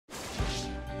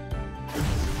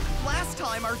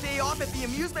time, our day off at the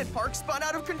amusement park spun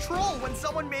out of control when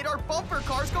someone made our bumper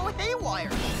cars go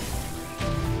haywire.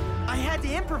 I had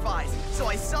to improvise, so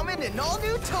I summoned an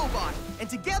all-new Tobot, and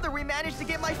together we managed to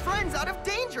get my friends out of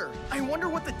danger. I wonder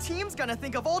what the team's gonna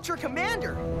think of Ultra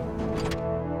Commander.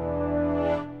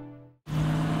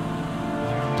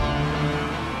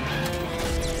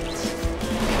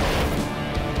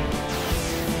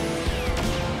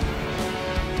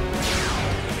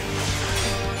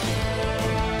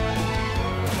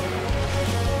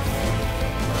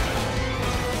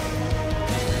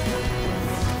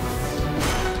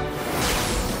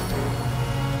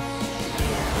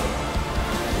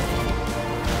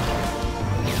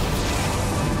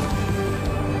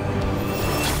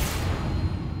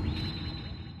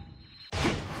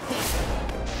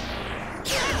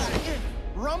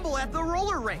 Rumble at the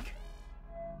roller rink.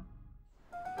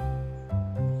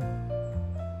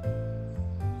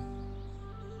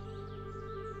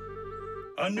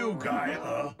 A new guy,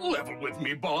 huh? Level with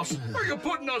me, boss. Are you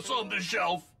putting us on the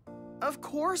shelf? Of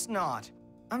course not.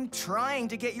 I'm trying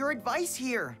to get your advice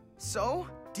here. So,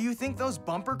 do you think those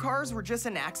bumper cars were just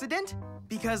an accident?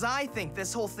 Because I think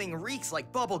this whole thing reeks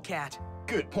like Bubble Cat.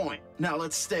 Good point. Now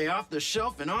let's stay off the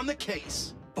shelf and on the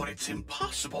case. But it's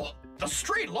impossible. The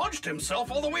Stray launched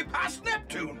himself all the way past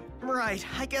Neptune. Right,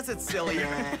 I guess it's silly.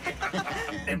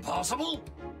 Impossible?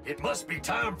 It must be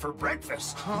time for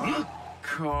breakfast. Huh?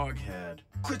 Coghead.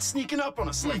 Quit sneaking up on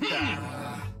us like that.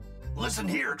 Listen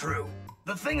here, Drew.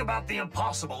 The thing about the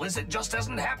impossible is it just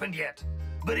hasn't happened yet.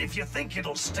 But if you think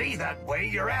it'll stay that way,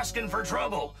 you're asking for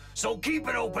trouble. So keep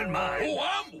an open mind. Oh,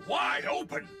 I'm wide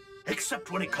open.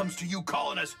 Except when it comes to you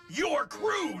calling us your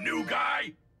crew, new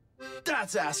guy.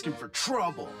 That's asking for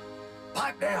trouble.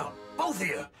 Pipe down, both of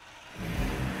you.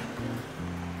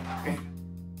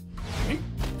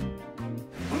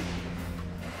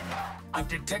 I've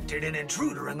detected an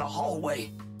intruder in the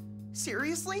hallway.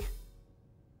 Seriously?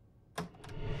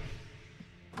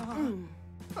 Whoa!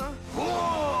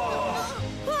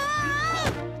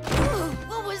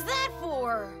 What was that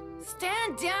for?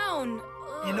 Stand down.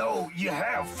 You know, you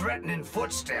have threatening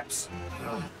footsteps.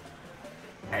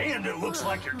 And it looks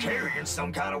like you're carrying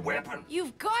some kind of weapon.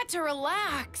 You've got to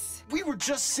relax. We were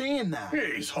just saying that.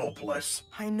 He's hopeless.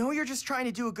 I know you're just trying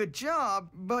to do a good job,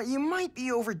 but you might be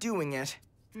overdoing it.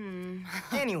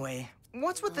 Anyway,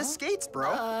 what's with the skates,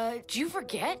 bro? Did you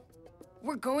forget?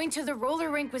 We're going to the roller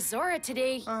rink with Zora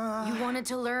today. You wanted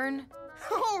to learn?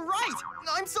 Oh, right!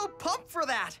 I'm so pumped for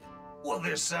that! Well,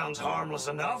 this sounds harmless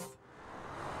enough.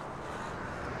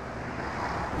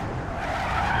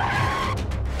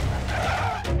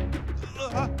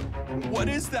 What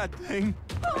is that thing?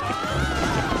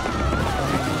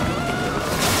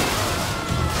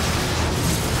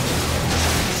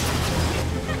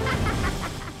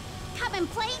 Come and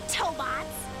play, Tobots!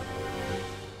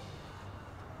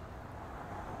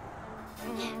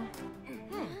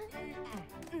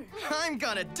 I'm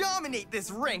gonna dominate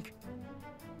this rink!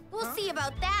 We'll see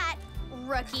about that,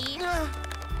 rookie.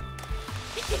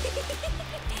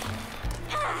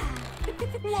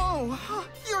 Whoa!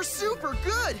 You're super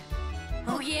good!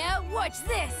 Oh yeah? Watch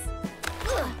this.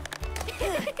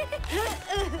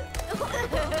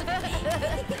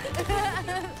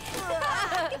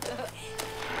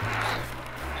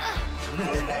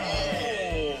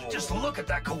 Just look at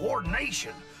that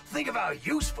coordination. Think of how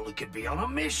useful it could be on a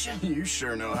mission. You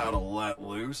sure know how to let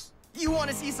loose. You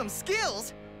want to see some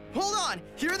skills? Hold on,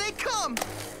 here they come!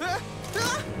 Victor,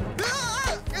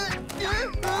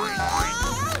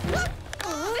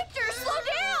 slow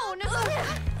down!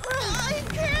 I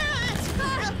can't!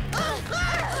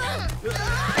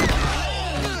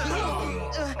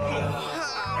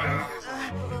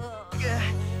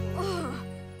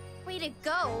 Way to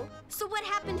go. So what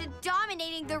happened to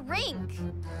dominating the rink?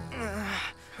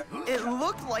 It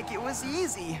looked like it was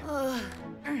easy.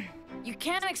 You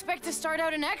can't expect to start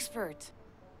out an expert.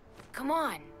 Come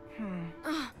on.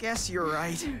 Guess you're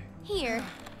right. Here,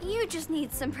 you just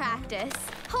need some practice.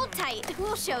 Hold tight,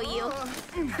 we'll show you.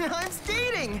 I'm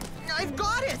skating! I've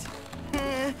got it!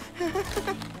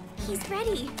 He's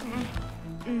ready.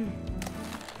 I'm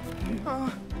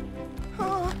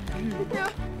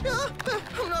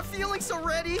not feeling so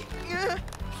ready.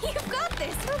 You've got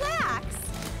this, relax.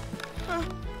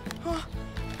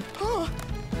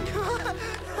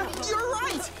 You're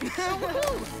right!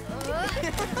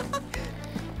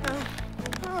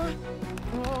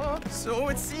 So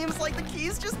it seems like the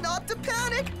key's just not to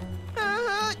panic.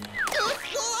 I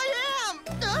am!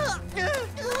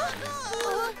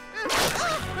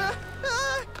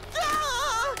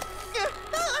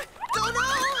 Oh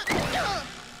no!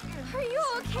 Are you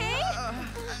okay?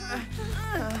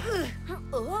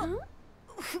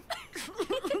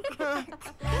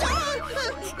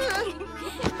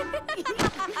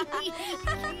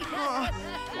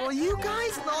 Will you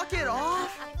guys knock it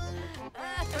off?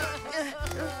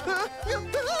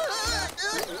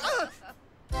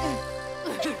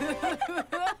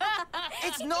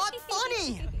 It's not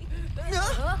funny!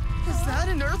 Is that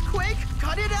an earthquake?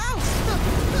 Cut it out!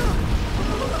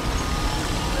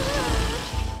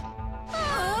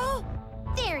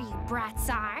 There you brats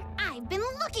are. I've been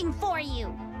looking for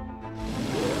you.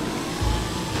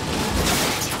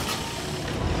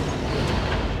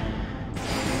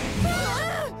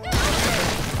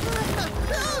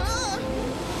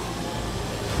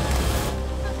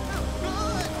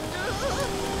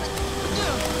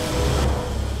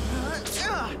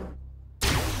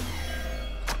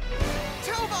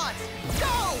 Tobots,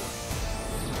 go!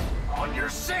 On your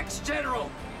six, General!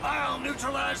 I'll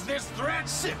neutralize this threat!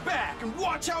 Sit back and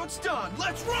watch how it's done.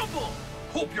 Let's rumble!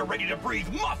 Hope you're ready to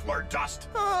breathe muffler dust.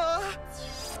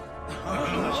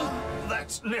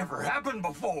 That's never happened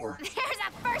before! There's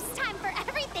a first time for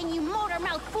everything, you motor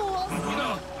mouth fools!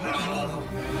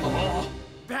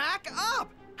 Back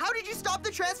up! How did you stop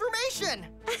the transformation?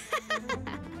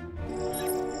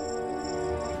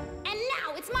 And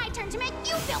now it's my turn to make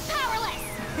you feel powerless!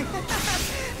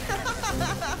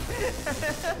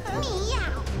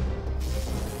 Meow!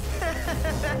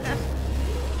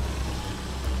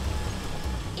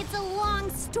 It's a long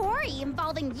story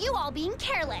involving you all being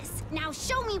careless. Now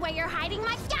show me where you're hiding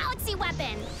my galaxy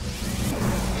weapon!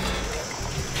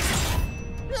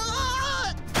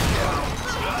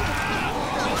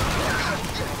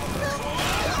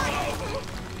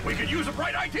 We could use a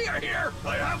bright idea here.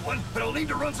 I have one, but I'll need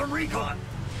to run some recon.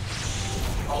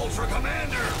 Ultra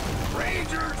Commander,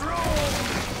 Ranger Drone!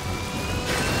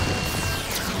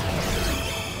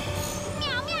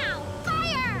 Meow meow!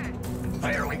 Fire!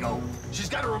 There we go. She's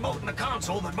got a remote in the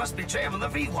console that must be jamming the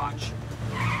V-Watch.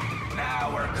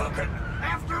 Now we're cooking.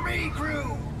 After me,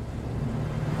 crew!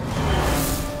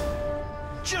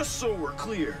 Just so we're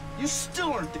clear, you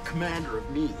still aren't the commander of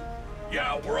me.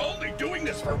 Yeah, we're only doing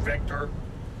this for Victor.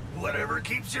 Whatever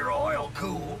keeps your oil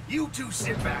cool. You two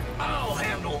sit back. I'll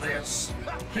handle this.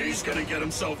 He's gonna get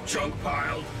himself junk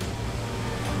piled.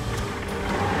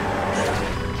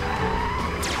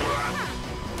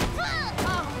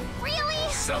 Oh,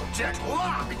 really? Subject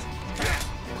locked.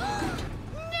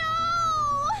 No!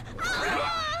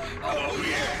 Oh,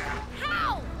 yeah!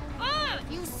 How?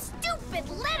 You stupid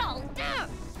little...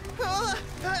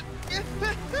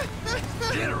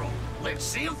 General, let's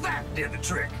see if that did the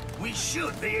trick. We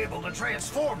should be able to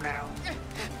transform now.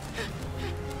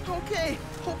 Okay,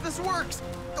 hope this works.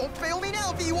 Don't fail me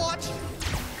now, V-Watch.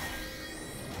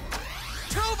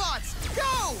 Tobots,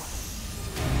 go!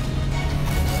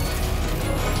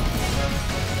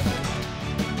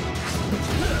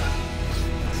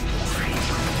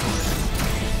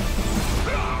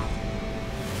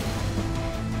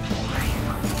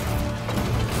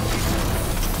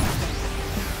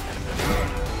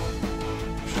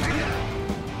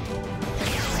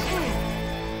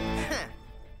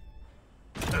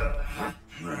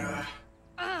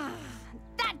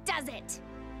 That does it!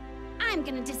 I'm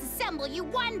gonna disassemble you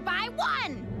one by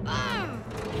one!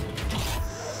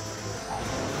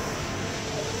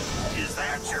 Is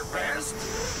that your best?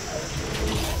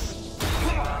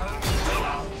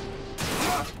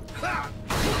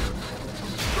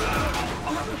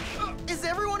 Is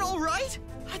everyone all right?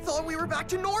 I thought we were back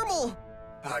to normal.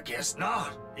 I guess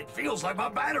not. It feels like my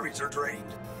batteries are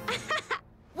drained.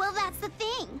 Well, that's the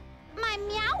thing. My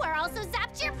meower also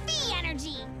zapped your Phi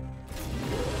energy.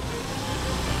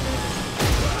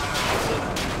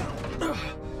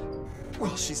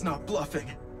 Well, she's not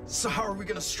bluffing. So how are we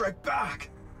gonna strike back?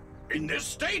 In this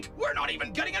state, we're not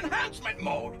even getting enhancement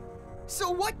mode.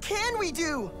 So what can we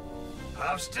do?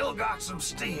 I've still got some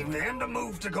steam and a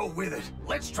move to go with it.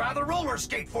 Let's try the roller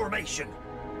skate formation.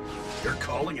 You're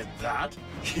calling it that?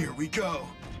 Here we go.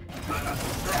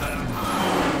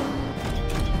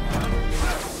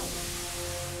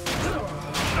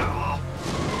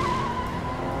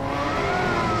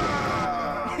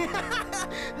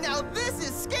 Now this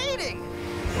is skating!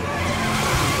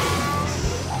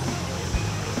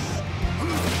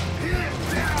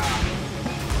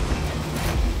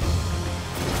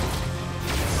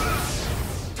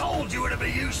 Told you it'd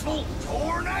be useful.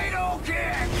 Tornado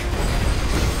kick!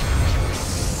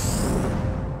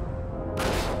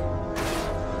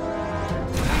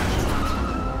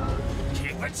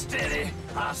 Keep it steady.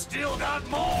 I still got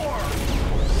more.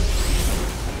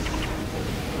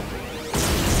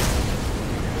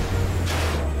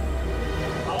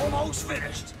 Almost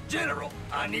finished. General,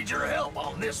 I need your help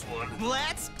on this one.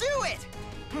 Let's do it!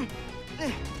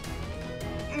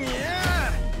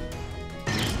 Yeah!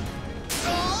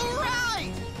 All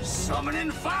right!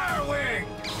 Summoning Firewing!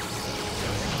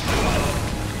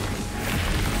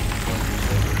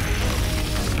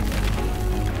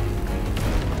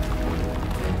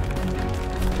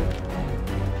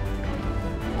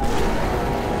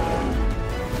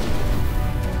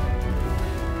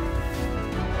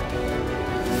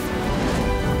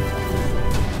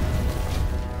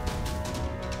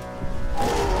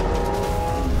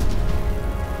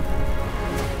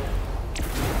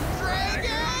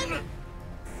 Dragon!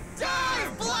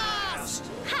 Dive Blast!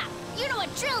 Ha! You know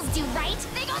what drills do, right?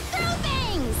 They go through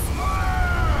things!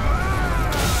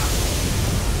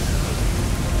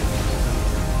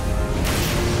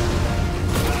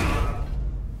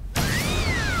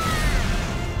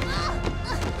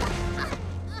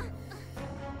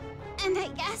 And I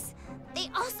guess they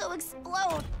also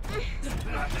explode.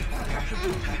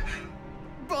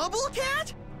 Bubble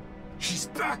Cat? He's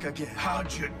back again.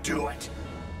 How'd you do it?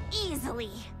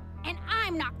 Easily. And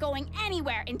I'm not going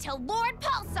anywhere until Lord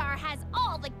Pulsar has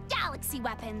all the galaxy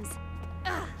weapons.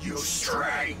 Ugh. You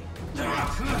stray!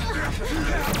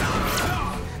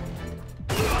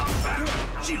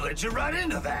 She led you right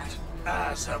into that.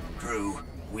 Eyes up, crew.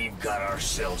 We've got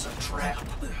ourselves a trap.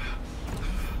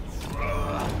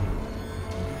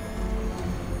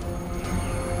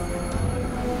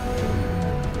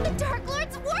 The Dark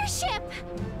Lord's warship!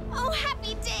 Oh,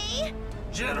 happy day!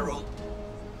 General,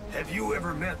 have you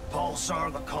ever met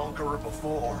Pulsar the Conqueror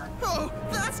before? Oh,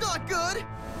 that's not good!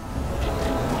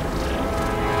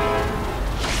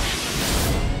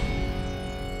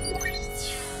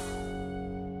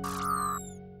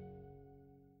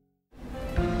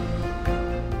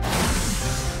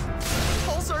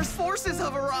 Pulsar's forces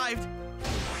have arrived!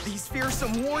 These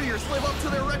fearsome warriors live up to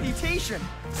their reputation,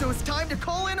 so it's time to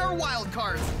call in our wild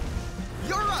cards.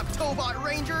 You're up, Tobot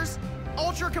Rangers!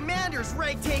 Ultra Commander's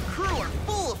ragtag crew are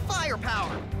full of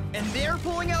firepower, and they're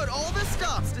pulling out all the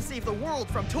stops to save the world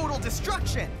from total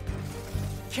destruction.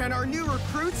 Can our new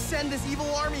recruits send this evil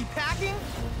army packing?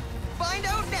 Find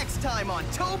out next time on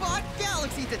Tobot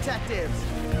Galaxy Detectives!